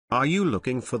Are you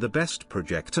looking for the best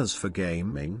projectors for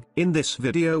gaming? In this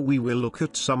video we will look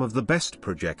at some of the best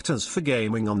projectors for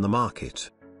gaming on the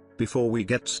market. Before we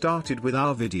get started with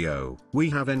our video, we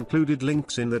have included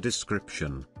links in the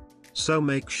description. So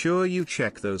make sure you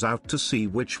check those out to see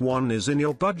which one is in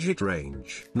your budget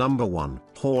range. Number 1,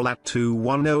 HORLAT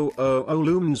T03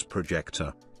 Lumens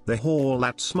Projector. The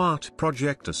HORLAT Smart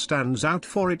Projector stands out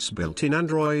for its built-in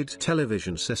Android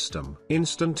television system,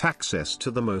 instant access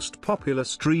to the most popular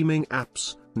streaming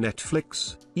apps,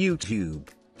 Netflix, YouTube,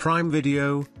 Prime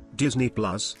Video, Disney+,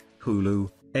 Hulu,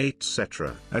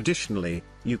 etc. Additionally,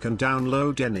 you can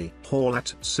download any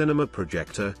HORLAT cinema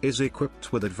projector is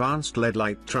equipped with advanced LED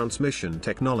light transmission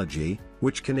technology,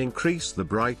 which can increase the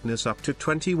brightness up to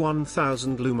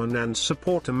 21,000 lumen and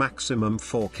support a maximum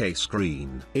 4K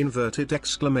screen.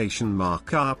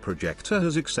 Our projector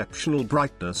has exceptional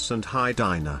brightness and high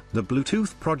dyna. The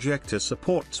Bluetooth projector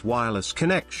supports wireless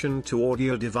connection to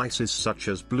audio devices such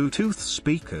as Bluetooth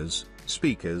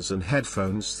speakers and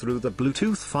headphones through the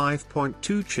Bluetooth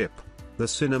 5.2 chip. The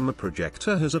cinema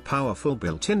projector has a powerful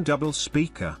built-in double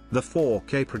speaker. The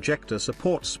 4K projector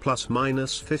supports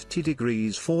 ±50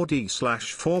 degrees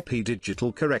 4D/4P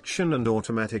digital correction and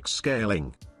automatic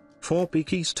scaling. 4P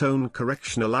keystone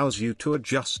correction allows you to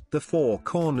adjust the four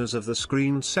corners of the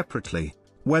screen separately.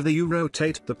 Whether you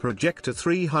rotate the projector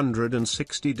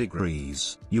 360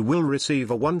 degrees, you will receive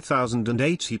a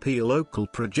 1080p local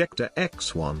projector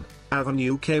X1,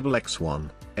 Avenue cable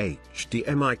X1,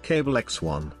 HDMI cable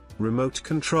X1, remote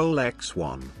control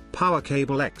X1, power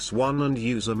cable X1 and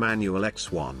user manual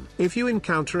X1. If you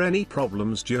encounter any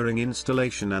problems during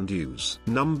installation and use.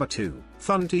 Number 2,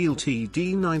 ThundeaL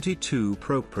TD92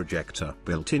 Pro Projector.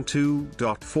 Built-in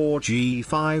 2.4G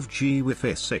 5G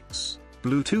Wi-Fi 6.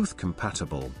 Bluetooth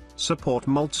compatible, support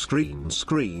multi-screen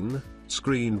screen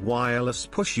wireless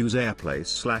push use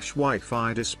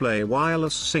AirPlay/Wi-Fi display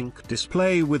wireless sync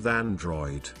display with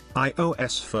Android,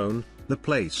 iOS phone. The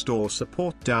Play Store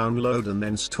support download and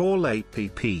install app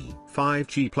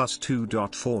 5G plus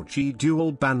 2.4G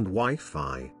dual band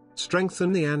Wi-Fi.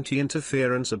 Strengthen the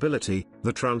anti-interference ability.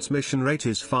 The transmission rate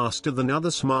is faster than other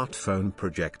smartphone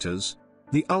projectors.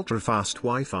 The ultra-fast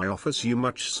Wi-Fi offers you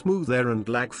much smoother and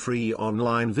lag-free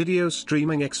online video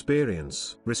streaming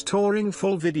experience, restoring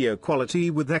full video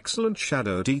quality with excellent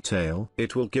shadow detail.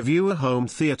 It will give you a home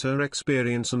theater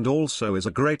experience and also is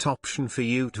a great option for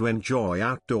you to enjoy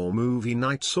outdoor movie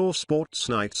nights or sports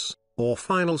nights, or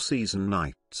final season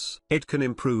nights. It can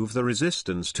improve the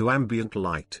resistance to ambient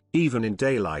light, even in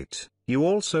daylight. You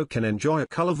also can enjoy a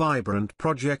color-vibrant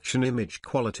projection image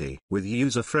quality with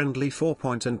user-friendly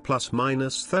 4-point and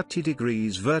 ±30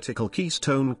 degrees vertical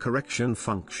keystone correction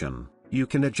function. You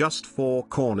can adjust four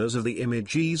corners of the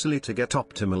image easily to get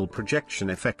optimal projection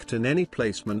effect in any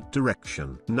placement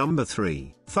direction. Number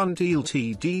 3, ThundeaL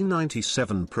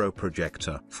TD97 Pro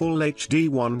Projector. Full HD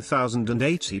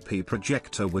 1080p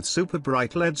projector with super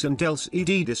bright LEDs and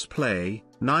LCD display,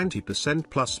 90%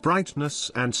 plus brightness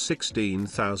and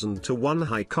 16,000:1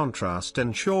 high contrast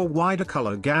ensure wider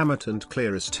color gamut and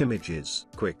clearest images.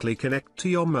 Quickly connect to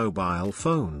your mobile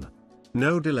phone.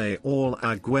 No delay or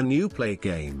lag when you play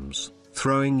games,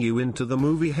 throwing you into the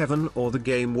movie heaven or the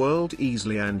game world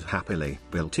easily and happily.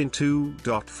 Built-in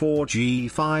 2.4G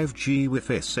 5G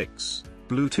Wi-Fi 6,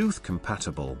 Bluetooth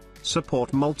compatible,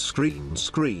 support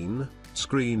multi-screen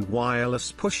screen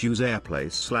wireless push use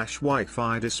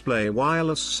AirPlay/Wi-Fi display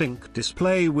wireless sync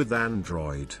display with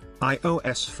Android,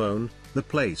 iOS phone. The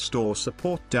Play Store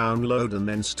support download and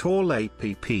install app.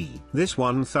 This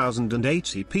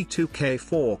 1080p 2K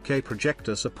 4K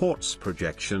projector supports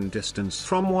projection distance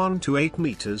from 1 to 8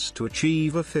 meters to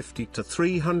achieve a 50 to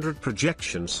 300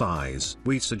 projection size.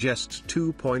 We suggest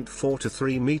 2.4 to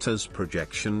 3 meters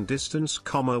projection distance,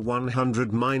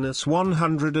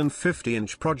 100-150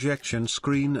 inch projection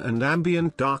screen and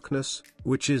ambient darkness,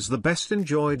 which is the best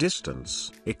enjoy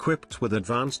distance. Equipped with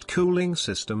advanced cooling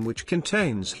system which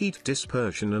contains heat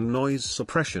dispersion and noise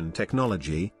suppression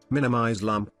technology, minimize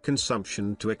lamp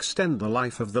consumption to extend the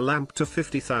life of the lamp to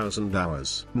 50,000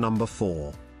 hours. Number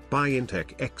 4,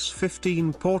 BYINTEK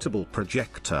X20 Portable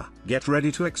Projector. Get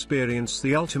ready to experience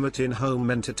the ultimate in-home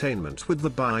entertainment with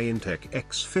the BYINTEK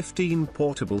X20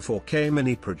 Portable 4K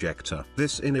Mini Projector.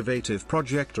 This innovative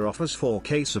projector offers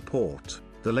 4K support,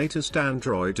 the latest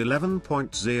Android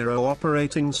 11.0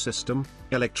 operating system,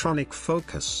 electronic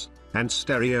focus, and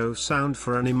stereo sound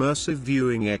for an immersive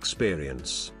viewing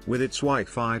experience. With its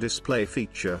Wi-Fi display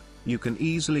feature, you can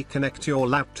easily connect your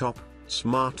laptop,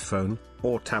 smartphone,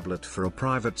 or tablet for a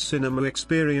private cinema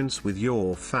experience with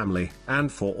your family.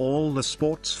 And for all the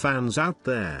sports fans out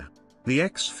there, The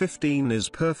X15 is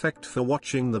perfect for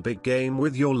watching the big game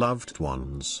with your loved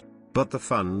ones. But the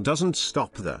fun doesn't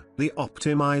stop there. The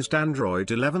optimized Android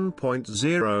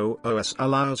 11.0 OS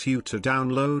allows you to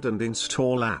download and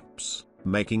install apps,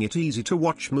 making it easy to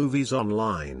watch movies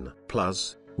online.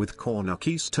 Plus, with corner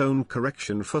keystone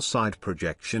correction for side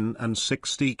projection and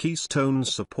 60 keystone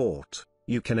support,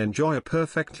 you can enjoy a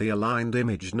perfectly aligned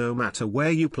image no matter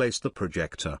where you place the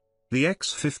projector. The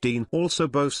X15 also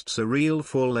boasts a real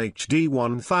Full HD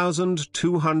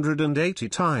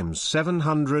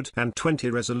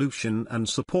 1280x720 resolution and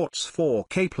supports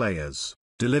 4K players,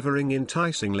 delivering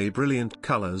enticingly brilliant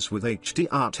colors with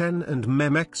HDR10 and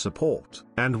MEMC support.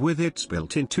 And with its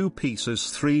built-in 2-pieces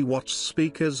 3-watt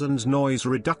speakers and noise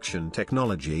reduction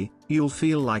technology, you'll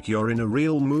feel like you're in a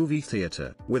real movie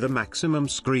theater. With a maximum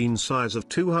screen size of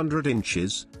 200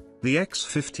 inches, the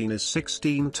X15 is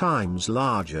 16 times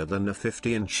larger than a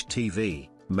 50-inch TV,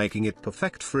 making it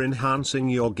perfect for enhancing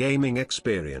your gaming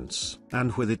experience.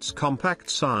 And with its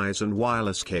compact size and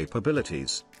wireless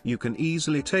capabilities, you can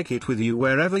easily take it with you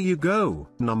wherever you go.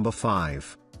 Number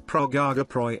 5. PROGAGA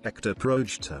Proyector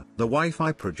Projector. The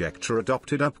Wi-Fi projector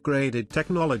adopted upgraded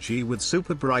technology with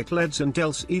super bright LEDs and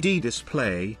LCD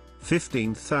display,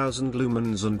 15,000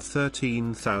 lumens and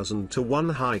 13,000 to 1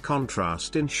 high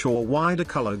contrast ensure wider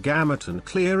color gamut and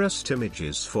clearest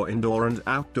images for indoor and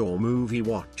outdoor movie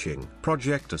watching.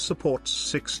 Projector supports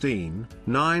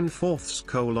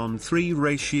 16:9/3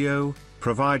 ratio,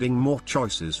 providing more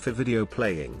choices for video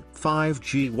playing.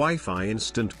 5G Wi-Fi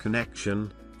instant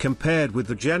connection, compared with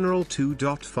the general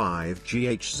 2.5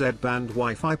 GHz band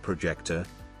Wi-Fi projector.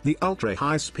 The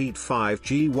ultra-high-speed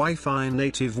 5G Wi-Fi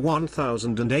native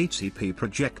 1080p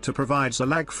projector provides a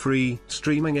lag-free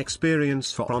streaming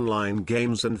experience for online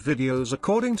games and videos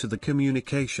according to the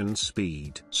communication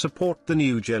speed. Support the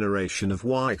new generation of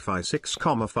Wi-Fi 6,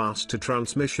 faster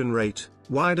transmission rate,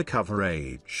 wider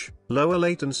coverage, lower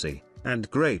latency, and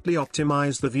greatly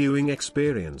optimize the viewing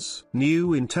experience.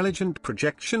 New intelligent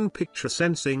projection picture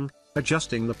sensing,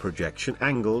 adjusting the projection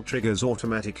angle triggers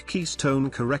automatic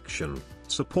keystone correction.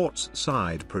 Supports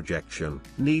side projection.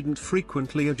 Needn't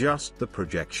frequently adjust the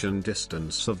projection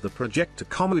distance of the projector,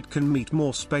 it can meet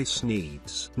more space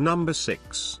needs. Number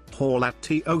 6. HORLAT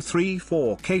T03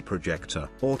 4K Projector.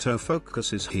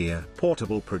 Autofocus is here.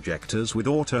 Portable projectors with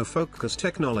autofocus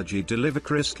technology deliver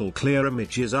crystal clear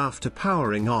images after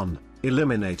powering on,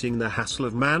 eliminating the hassle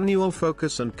of manual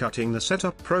focus and cutting the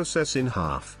setup process in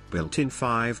half. Built-in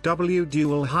 5W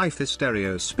dual hi-fi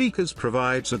stereo speakers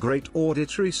provides a great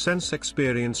auditory sense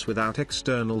experience without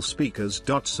external speakers.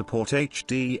 Support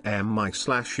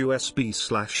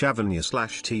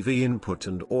HDMI/USB/Avenue/TV input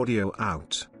and audio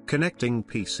out, connecting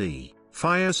PC,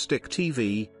 Fire Stick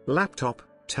TV, laptop,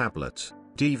 tablet,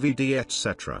 DVD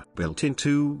etc. Built-in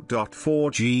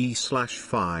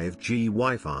 2.4G/5G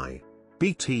Wi-Fi.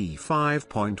 BT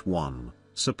 5.1,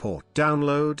 support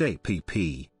download app,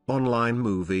 online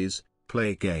movies,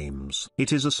 play games.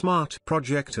 It is a smart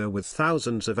projector with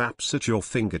thousands of apps at your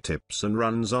fingertips and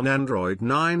runs on Android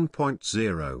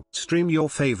 9.0. Stream your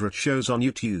favorite shows on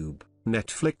YouTube,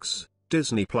 Netflix,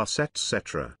 Disney Plus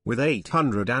etc. With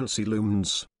 800 ANSI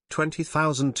lumens,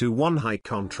 20,000 to 1 high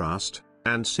contrast,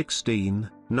 and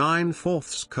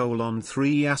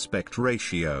 16:9/3 aspect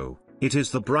ratio. It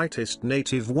is the brightest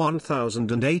native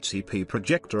 1080p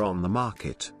projector on the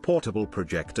market. Portable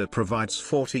projector provides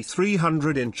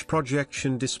 4300-inch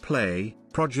projection display,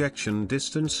 projection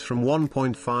distance from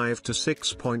 1.5 to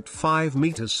 6.5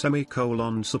 meters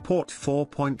support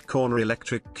 4-point corner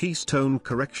electric keystone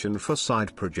correction for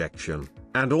side projection,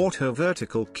 and auto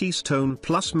vertical keystone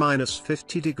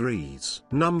 ±50 degrees.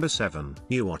 Number 7.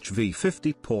 WEWATCH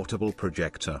V50 Portable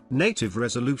Projector. Native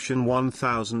resolution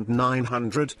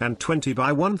 1920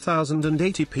 by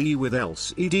 1080p with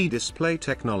LCD display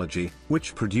technology,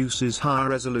 which produces high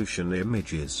resolution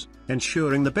images,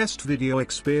 ensuring the best video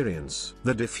experience.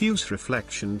 The diffuse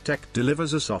reflection tech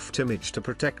delivers a soft image to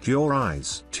protect your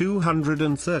eyes.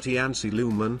 230 ANSI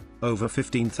lumen, over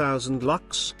 15,000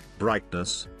 lux,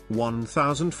 brightness,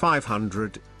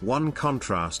 1500, 1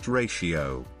 contrast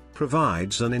ratio,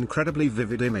 provides an incredibly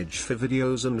vivid image for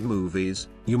videos and movies.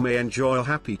 You may enjoy a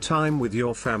happy time with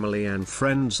your family and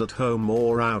friends at home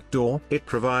or outdoor. It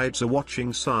provides a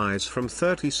watching size from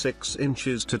 36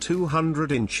 inches to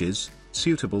 200 inches,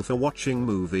 suitable for watching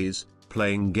movies,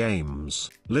 playing games,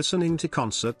 listening to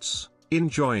concerts,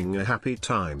 enjoying a happy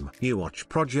time. WEWATCH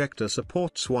Projector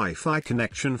supports Wi-Fi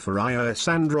connection for iOS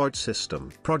Android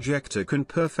system. Projector can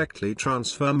perfectly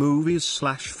transfer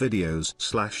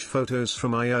movies/videos/photos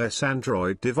from iOS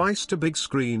Android device to big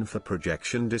screen for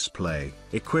projection display.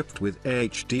 Equipped with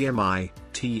HDMI,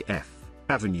 TF,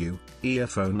 Avenue,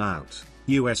 earphone out,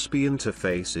 USB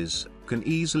interfaces, can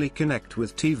easily connect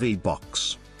with TV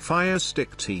box, Fire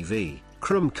Stick TV,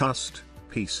 Chromecast,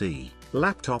 PC,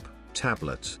 laptop,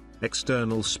 tablet,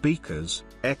 external speakers,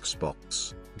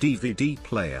 Xbox, DVD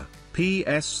player,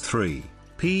 PS3,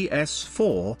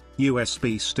 PS4,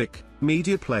 USB stick,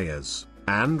 media players,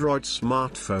 Android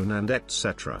smartphone and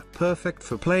etc. Perfect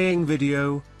for playing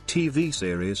video, TV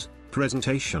series,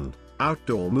 presentation,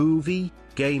 outdoor movie,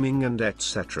 gaming and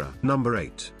etc. Number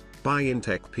 8.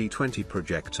 BYINTEK P20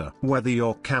 Projector. Whether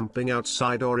you're camping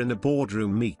outside or in a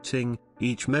boardroom meeting,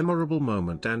 each memorable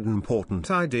moment and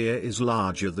important idea is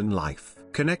larger than life.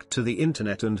 Connect to the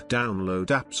internet and download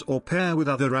apps or pair with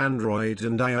other Android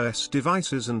and iOS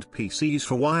devices and PCs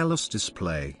for wireless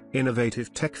display.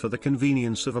 Innovative tech for the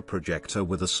convenience of a projector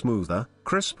with a smoother,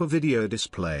 crisper video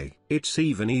display. It's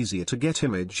even easier to get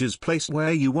images placed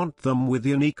where you want them with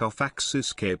unique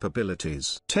off-axis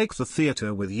capabilities. Take the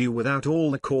theater with you without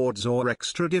all the cords or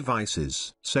extra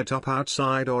devices. Set up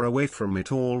outside or away from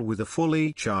it all with a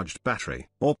fully charged battery.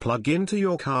 Or plug into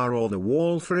your car or the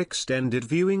wall for extended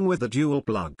viewing with a dual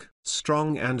plug.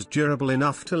 Strong and durable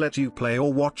enough to let you play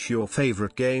or watch your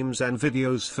favorite games and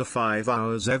videos for 5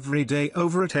 hours every day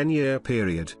over a 10-year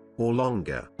period, or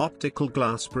longer. Optical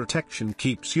glass protection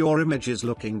keeps your images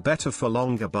looking better for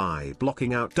longer by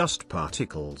blocking out dust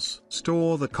particles.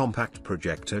 Store the compact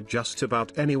projector just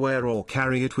about anywhere or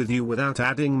carry it with you without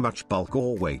adding much bulk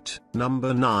or weight.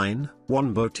 Number 9,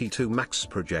 WANBO T2 Max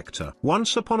Projector.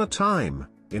 Once upon a time,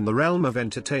 in the realm of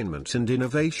entertainment and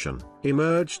innovation,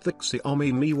 emerged the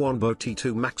Xiaomi Mi WANBO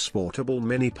T2 Max Portable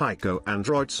Mini Pico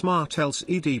Android Smart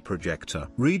LCD Projector.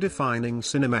 Redefining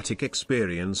cinematic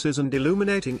experiences and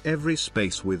illuminating every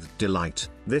space with delight,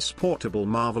 this portable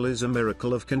marvel is a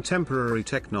miracle of contemporary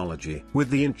technology. With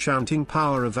the enchanting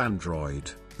power of Android,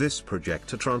 this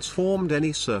projector transformed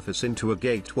any surface into a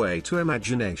gateway to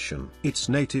imagination. Its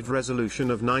native resolution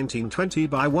of 1920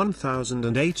 by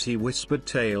 1080 whispered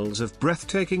tales of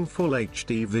breathtaking full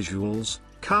HD visuals,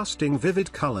 casting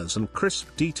vivid colors and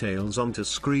crisp details onto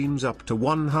screens up to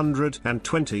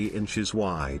 120 inches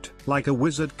wide. Like a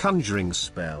wizard conjuring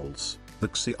spells, the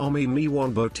Xiaomi Mi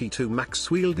WANBO T2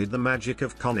 Max wielded the magic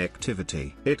of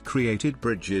connectivity. It created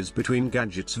bridges between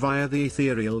gadgets via the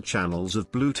ethereal channels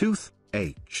of Bluetooth,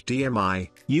 HDMI,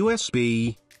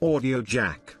 USB, audio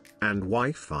jack, and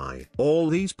Wi-Fi. All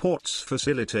these ports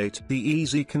facilitate the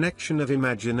easy connection of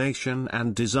imagination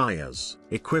and desires.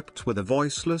 Equipped with a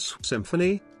voiceless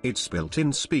symphony, its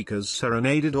built-in speakers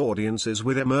serenaded audiences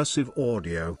with immersive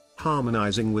audio,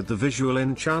 harmonizing with the visual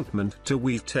enchantment to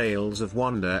weave tales of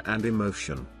wonder and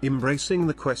emotion. Embracing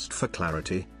the quest for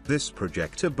clarity, this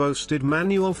projector boasted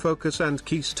manual focus and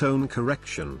keystone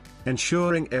correction,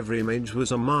 ensuring every image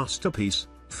was a masterpiece,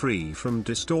 free from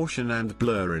distortion and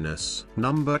blurriness.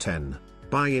 Number 10.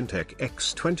 BYINTEK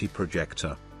X20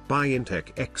 Projector.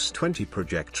 BYINTEK X20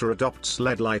 Projector adopts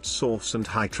LED light source and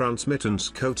high transmittance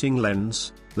coating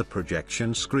lens. The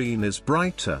projection screen is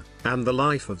brighter, and the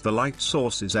life of the light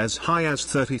source is as high as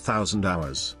 30,000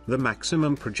 hours. The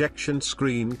maximum projection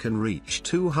screen can reach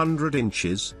 200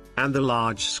 inches, and the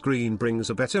large screen brings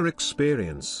a better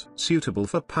experience. Suitable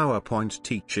for PowerPoint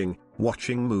teaching,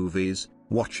 watching movies,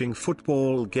 watching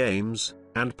football games,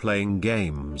 and playing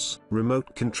games.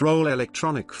 Remote control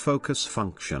electronic focus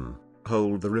function.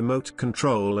 Hold the remote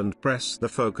control and press the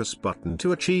focus button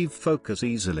to achieve focus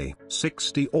easily.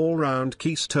 60 all-round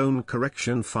keystone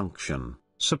correction function.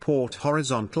 Support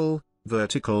horizontal,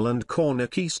 vertical and corner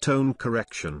keystone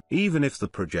correction. Even if the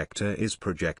projector is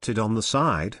projected on the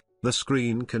side, the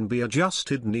screen can be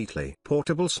adjusted neatly.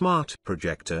 Portable smart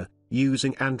projector,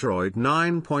 using Android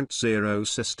 9.0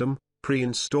 system,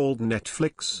 pre-installed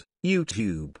Netflix,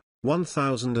 YouTube,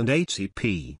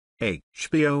 1080p,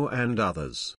 HBO and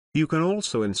others. You can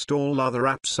also install other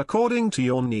apps according to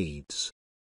your needs.